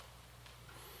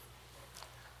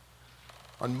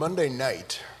On Monday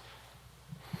night,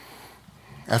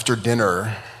 after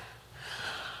dinner,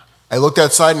 I looked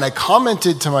outside and I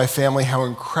commented to my family how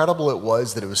incredible it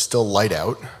was that it was still light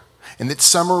out and that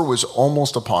summer was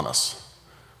almost upon us.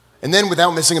 And then,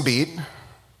 without missing a beat,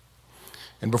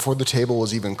 and before the table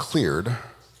was even cleared,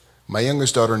 my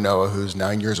youngest daughter, Noah, who's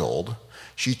 9 years old,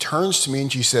 she turns to me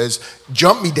and she says,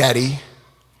 "Jump me, Daddy."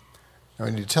 Now, I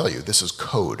need to tell you, this is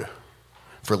code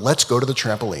for let's go to the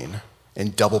trampoline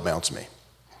and double bounce me.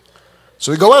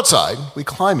 So we go outside, we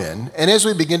climb in, and as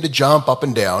we begin to jump up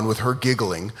and down with her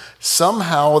giggling,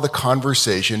 somehow the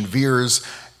conversation veers,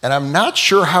 and I'm not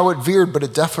sure how it veered, but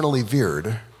it definitely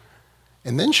veered.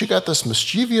 And then she got this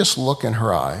mischievous look in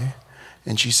her eye,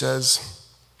 and she says,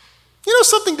 "You know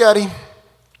something, Daddy?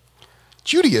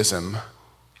 Judaism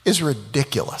is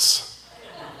ridiculous."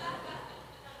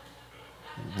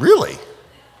 Really?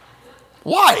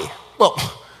 Why? Well,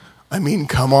 I mean,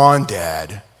 come on,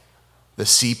 Dad. The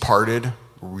sea parted?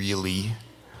 Really?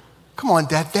 Come on,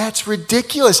 Dad, that's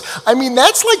ridiculous. I mean,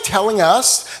 that's like telling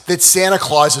us that Santa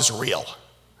Claus is real.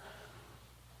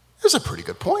 That's a pretty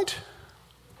good point.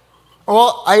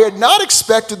 Well, I had not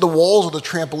expected the walls of the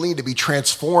trampoline to be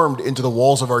transformed into the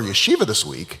walls of our yeshiva this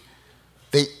week.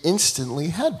 They instantly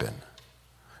had been.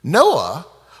 Noah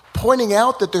pointing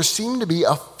out that there seemed to be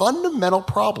a fundamental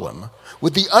problem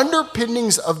with the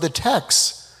underpinnings of the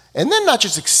texts, and then not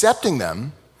just accepting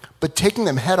them, but taking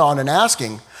them head on and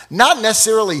asking, not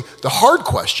necessarily the hard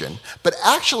question, but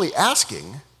actually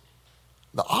asking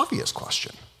the obvious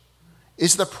question,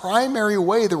 is the primary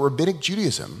way that Rabbinic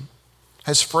Judaism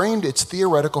has framed its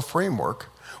theoretical framework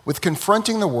with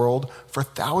confronting the world for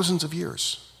thousands of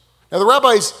years. Now, the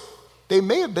rabbis, they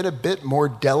may have been a bit more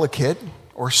delicate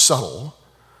or subtle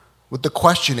with the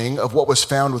questioning of what was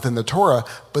found within the Torah,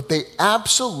 but they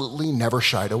absolutely never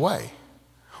shied away.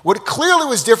 What clearly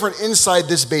was different inside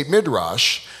this Beit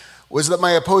Midrash was that my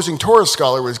opposing Torah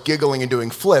scholar was giggling and doing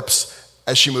flips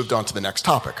as she moved on to the next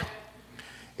topic.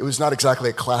 It was not exactly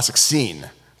a classic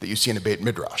scene that you see in a Beit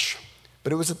Midrash,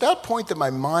 but it was at that point that my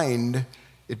mind,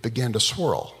 it began to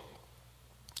swirl,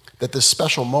 that this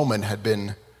special moment had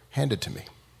been handed to me.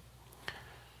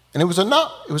 And it was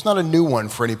not a new one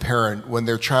for any parent when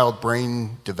their child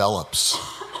brain develops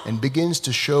and begins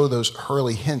to show those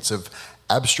early hints of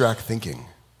abstract thinking,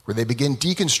 where they begin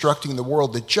deconstructing the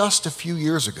world that just a few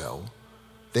years ago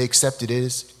they accepted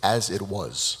as it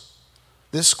was.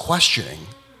 This questioning,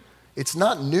 it's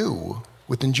not new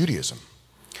within Judaism.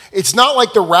 It's not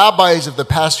like the rabbis of the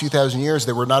past few thousand years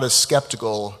that were not as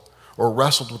skeptical or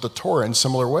wrestled with the Torah in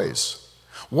similar ways.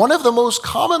 One of the most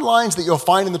common lines that you'll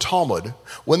find in the Talmud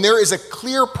when there is a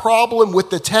clear problem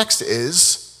with the text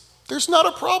is, "There's not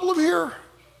a problem here."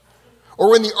 Or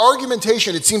when the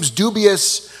argumentation, it seems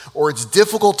dubious or it's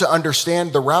difficult to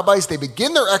understand, the rabbis, they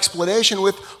begin their explanation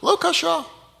with, "Lo kasha,"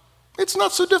 it's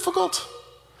not so difficult.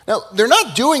 Now, they're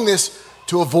not doing this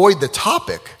to avoid the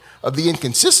topic of the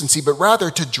inconsistency, but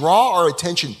rather to draw our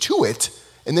attention to it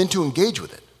and then to engage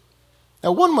with it.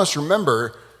 Now, one must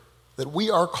remember that we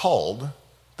are called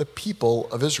the people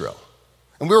of Israel.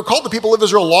 And we were called the people of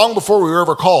Israel long before we were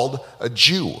ever called a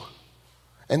Jew.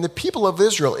 And the people of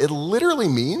Israel, it literally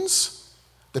means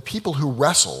the people who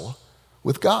wrestle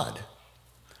with God.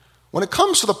 When it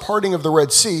comes to the parting of the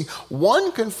Red Sea,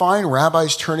 one can find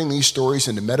rabbis turning these stories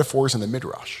into metaphors in the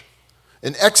Midrash.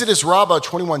 In Exodus Rabbah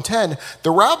 21:10,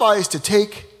 the rabbis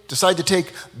decide to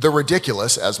take the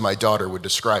ridiculous, as my daughter would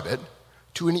describe it,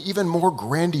 to an even more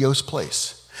grandiose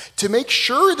place, to make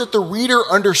sure that the reader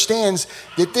understands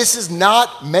that this is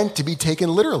not meant to be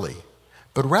taken literally,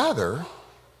 but rather,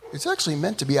 it's actually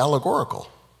meant to be allegorical.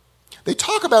 They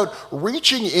talk about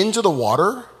reaching into the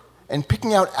water and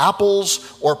picking out apples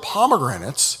or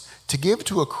pomegranates to give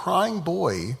to a crying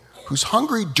boy who's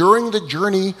hungry during the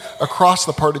journey across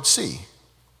the parted sea,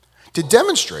 to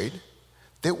demonstrate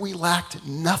that we lacked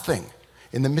nothing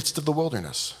in the midst of the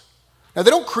wilderness. Now, they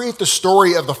don't create the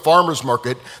story of the farmer's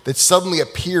market that suddenly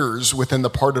appears within the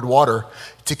parted water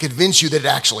to convince you that it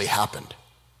actually happened.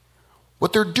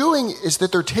 What they're doing is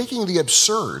that they're taking the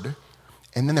absurd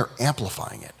and then they're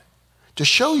amplifying it to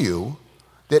show you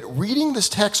that reading this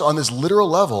text on this literal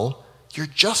level, you're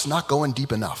just not going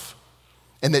deep enough.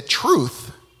 And that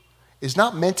truth is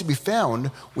not meant to be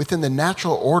found within the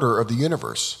natural order of the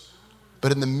universe,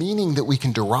 but in the meaning that we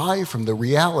can derive from the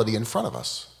reality in front of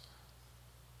us.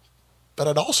 But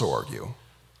I'd also argue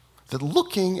that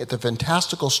looking at the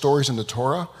fantastical stories in the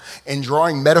Torah and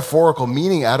drawing metaphorical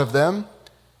meaning out of them,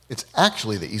 it's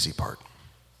actually the easy part.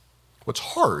 What's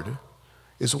hard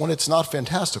is when it's not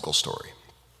fantastical story.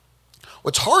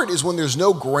 What's hard is when there's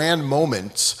no grand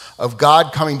moments of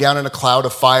God coming down in a cloud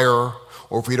of fire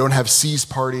or if we don't have seas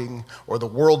parting, or the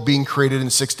world being created in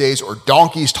 6 days, or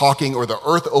donkeys talking, or the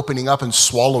earth opening up and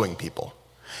swallowing people.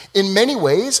 In many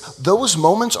ways, those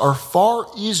moments are far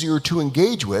easier to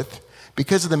engage with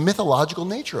because of the mythological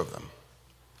nature of them.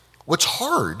 What's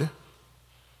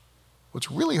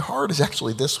really hard is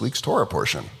actually this week's Torah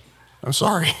portion. I'm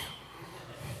sorry.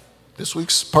 This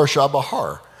week's Parsha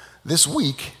Bahar. This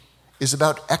week is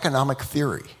about economic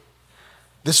theory.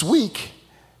 This week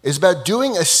is about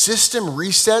doing a system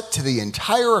reset to the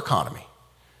entire economy.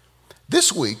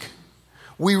 This week,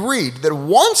 we read that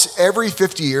once every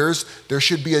 50 years, there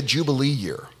should be a Jubilee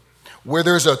year, where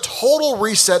there's a total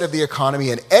reset of the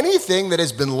economy and anything that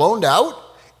has been loaned out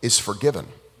is forgiven.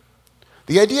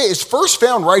 The idea is first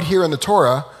found right here in the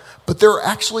Torah, but there are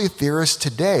actually theorists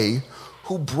today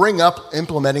who bring up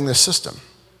implementing the system.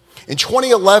 In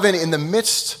 2011, in the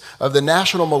midst of the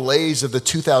national malaise of the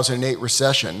 2008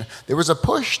 recession, there was a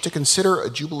push to consider a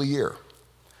Jubilee year.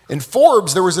 In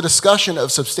Forbes, there was a discussion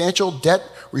of substantial debt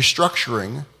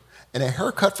restructuring and a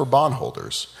haircut for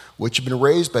bondholders, which had been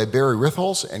raised by Barry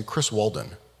Ritholtz and Chris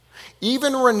Walden.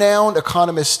 Even renowned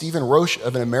economist Stephen Roche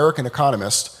of An American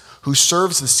Economist, who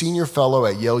serves the senior fellow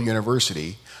at Yale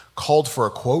University, called for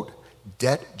a, quote,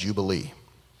 debt jubilee.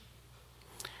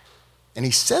 And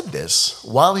he said this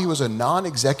while he was a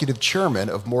non-executive chairman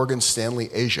of Morgan Stanley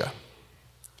Asia.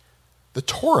 The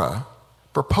Torah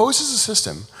proposes a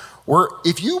system where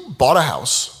if you bought a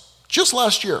house just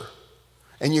last year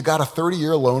and you got a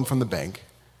 30-year loan from the bank,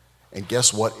 and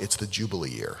guess what? It's the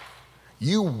Jubilee year.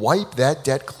 You wipe that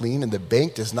debt clean and the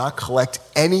bank does not collect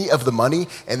any of the money,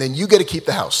 and then you get to keep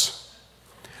the house.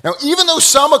 Now, even though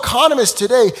some economists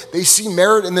today, they see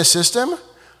merit in this system,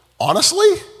 honestly,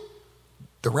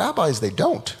 the rabbis, they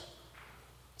don't.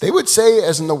 They would say,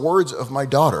 as in the words of my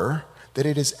daughter, that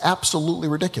it is absolutely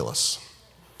ridiculous.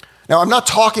 Now, I'm not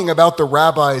talking about the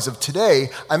rabbis of today.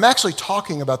 I'm actually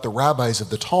talking about the rabbis of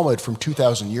the Talmud from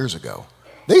 2,000 years ago.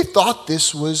 They thought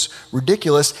this was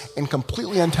ridiculous and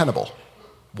completely untenable.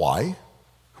 Why?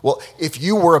 Well, if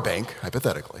you were a bank,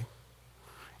 hypothetically,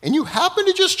 and you happen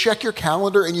to just check your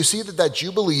calendar and you see that that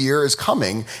Jubilee year is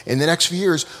coming in the next few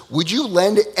years, would you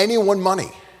lend anyone money?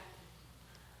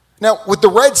 Now, with the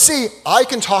Red Sea, I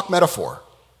can talk metaphor,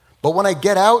 but when I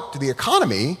get out to the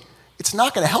economy, it's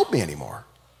not going to help me anymore.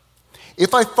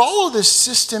 If I follow this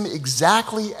system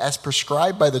exactly as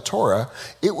prescribed by the Torah,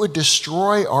 it would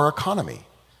destroy our economy.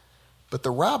 But the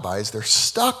rabbis, they're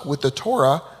stuck with the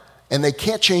Torah and they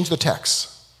can't change the text.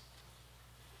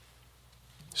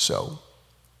 So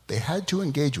they had to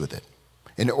engage with it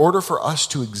in order for us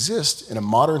to exist in a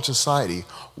modern society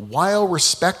while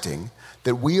respecting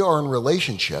that we are in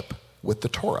relationship with the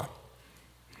Torah.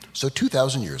 So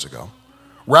 2,000 years ago,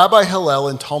 Rabbi Hillel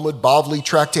in Talmud Bavli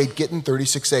Tractate Gittin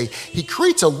 36a, he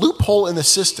creates a loophole in the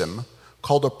system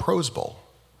called a prosbul.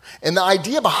 And the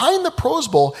idea behind the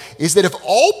prosbul is that if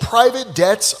all private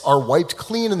debts are wiped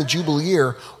clean in the Jubilee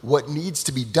year, what needs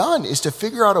to be done is to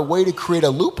figure out a way to create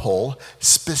a loophole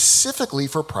specifically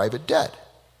for private debt.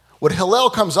 What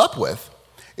Hillel comes up with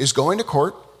is going to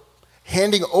court,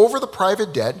 handing over the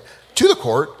private debt to the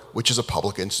court, which is a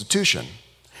public institution.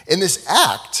 And this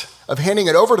act of handing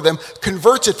it over to them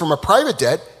converts it from a private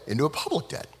debt into a public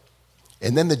debt.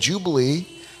 And then the Jubilee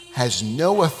has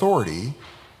no authority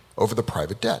over the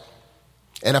private debt.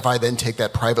 And if I then take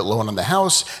that private loan on the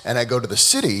house and I go to the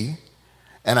city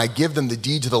and I give them the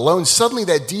deed to the loan, suddenly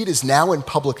that deed is now in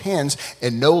public hands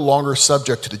and no longer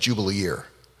subject to the Jubilee year.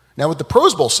 Now with the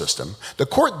prosbul system, the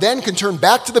court then can turn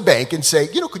back to the bank and say,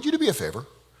 could you do me a favor?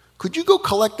 Could you go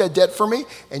collect that debt for me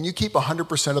and you keep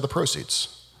 100% of the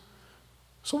proceeds?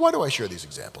 So why do I share these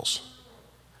examples?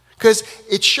 Because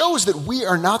it shows that we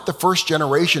are not the first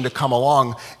generation to come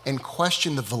along and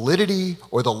question the validity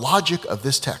or the logic of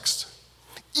this text.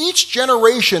 Each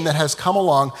generation that has come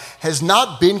along has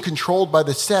not been controlled by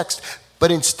this text, but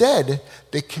instead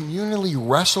they communally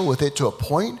wrestle with it to a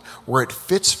point where it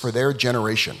fits for their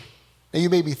generation. Now you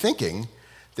may be thinking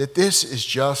that this is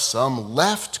just some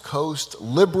left coast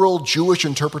liberal Jewish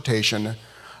interpretation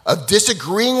of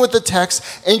disagreeing with the text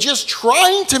and just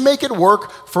trying to make it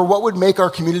work for what would make our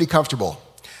community comfortable.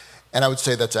 And I would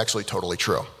say that's actually totally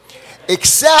true.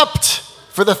 Except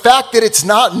for the fact that it's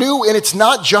not new and it's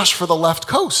not just for the left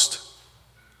coast.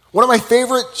 One of my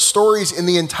favorite stories in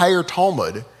the entire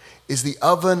Talmud is the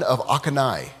oven of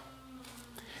Achanai.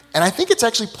 And I think it's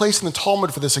actually placed in the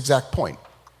Talmud for this exact point.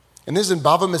 And this is in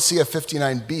Bava Metzia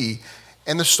 59b.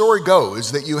 And the story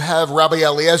goes that you have Rabbi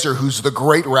Eliezer, who's the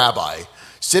great rabbi,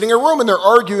 sitting in a room and they're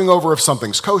arguing over if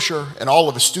something's kosher, and all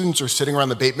of his students are sitting around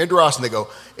the Beit Midrash and they go,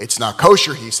 it's not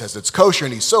kosher. He says it's kosher,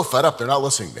 and he's so fed up they're not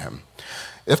listening to him.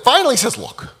 And finally he says,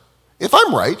 look, If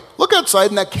I'm right, look outside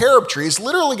and that carob tree is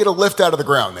literally going to lift out of the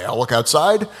ground. They all look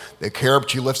outside, the carob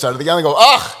tree lifts out of the ground, and they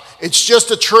go, it's just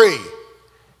a tree.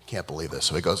 Can't believe this.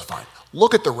 So he goes, fine,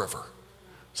 look at the river.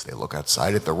 So they look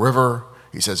outside at the river.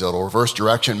 He says it'll reverse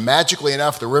direction. Magically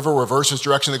enough, the river reverses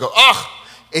direction. They go,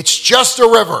 it's just a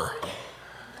river.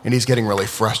 And he's getting really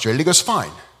frustrated. He goes,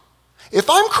 fine. If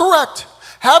I'm correct,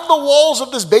 have the walls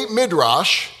of this Beit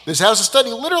Midrash, this house of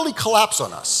study, literally collapse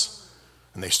on us.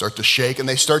 And they start to shake and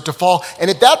they start to fall. And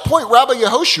at that point, Rabbi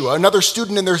Yehoshua, another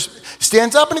student in there,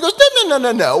 stands up and he goes,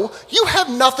 no. You have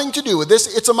nothing to do with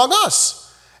this. It's among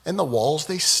us. And the walls,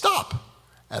 they stop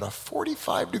at a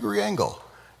 45-degree angle.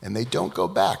 And they don't go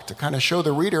back to kind of show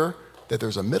the reader that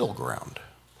there's a middle ground.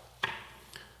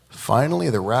 Finally,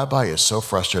 the rabbi is so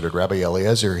frustrated, Rabbi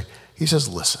Eliezer, he says,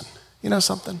 listen, you know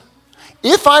something?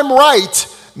 If I'm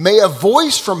right, may a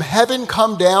voice from heaven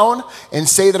come down and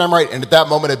say that I'm right. And at that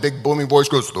moment, a big booming voice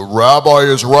goes, the rabbi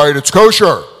is right, it's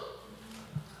kosher.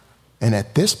 And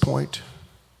at this point,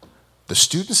 the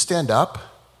students stand up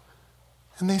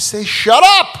and they say, shut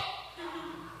up.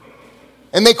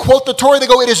 And they quote the Torah, they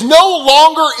go, it is no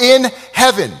longer in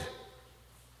heaven.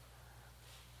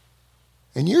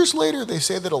 And years later, they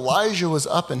say that Elijah was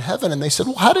up in heaven, and they said,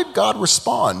 well, how did God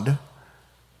respond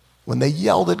when they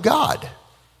yelled at God?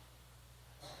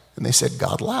 And they said,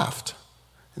 God laughed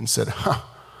and said,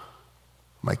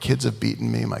 my kids have beaten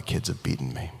me, my kids have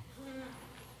beaten me.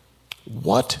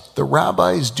 What the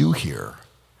rabbis do here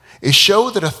is show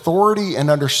that authority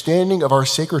and understanding of our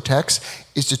sacred text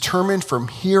is determined from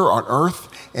here on earth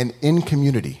and in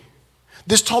community.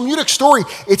 This Talmudic story,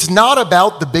 it's not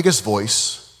about the biggest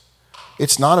voice.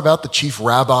 It's not about the chief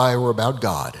rabbi or about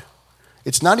God.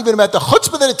 It's not even about the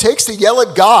chutzpah that it takes to yell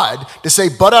at God to say,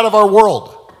 "Butt out of our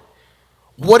world."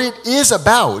 What it is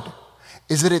about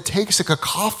is that it takes a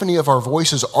cacophony of our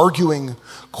voices arguing,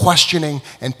 questioning,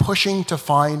 and pushing to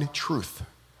find truth.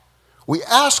 We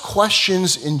ask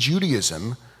questions in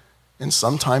Judaism, and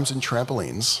sometimes in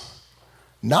trampolines,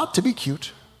 not to be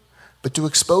cute, but to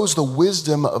expose the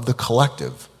wisdom of the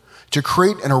collective, to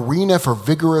create an arena for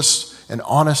vigorous and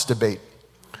honest debate,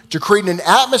 to create an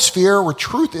atmosphere where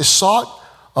truth is sought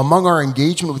among our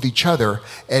engagement with each other,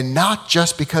 and not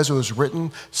just because it was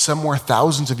written somewhere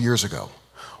thousands of years ago.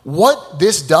 What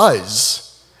this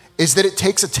does is that it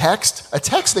takes a text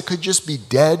that could just be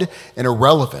dead and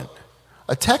irrelevant,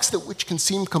 a text that which can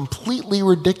seem completely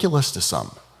ridiculous to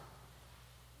some,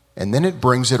 and then it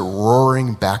brings it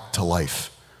roaring back to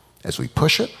life as we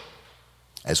push it,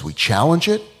 as we challenge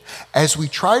it, as we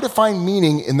try to find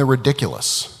meaning in the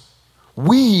ridiculous.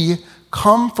 We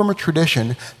come from a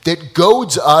tradition that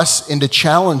goads us into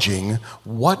challenging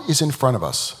what is in front of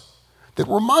us, that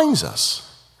reminds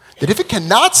us that if it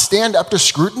cannot stand up to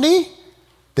scrutiny,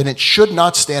 then it should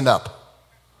not stand up.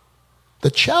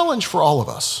 The challenge for all of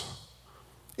us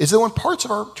is that when parts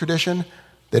of our tradition,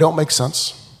 they don't make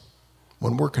sense,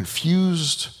 when we're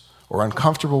confused or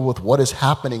uncomfortable with what is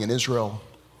happening in Israel,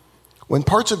 when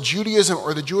parts of Judaism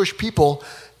or the Jewish people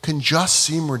can just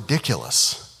seem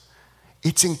ridiculous,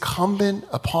 it's incumbent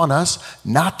upon us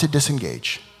not to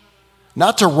disengage,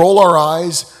 not to roll our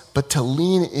eyes, but to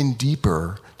lean in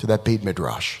deeper to that Beit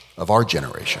Midrash of our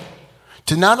generation.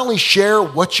 To not only share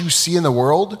what you see in the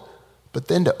world, but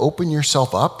then to open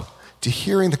yourself up to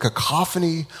hearing the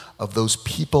cacophony of those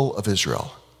people of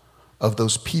Israel, of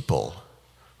those people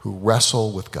who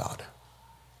wrestle with God.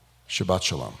 Shabbat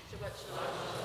Shalom.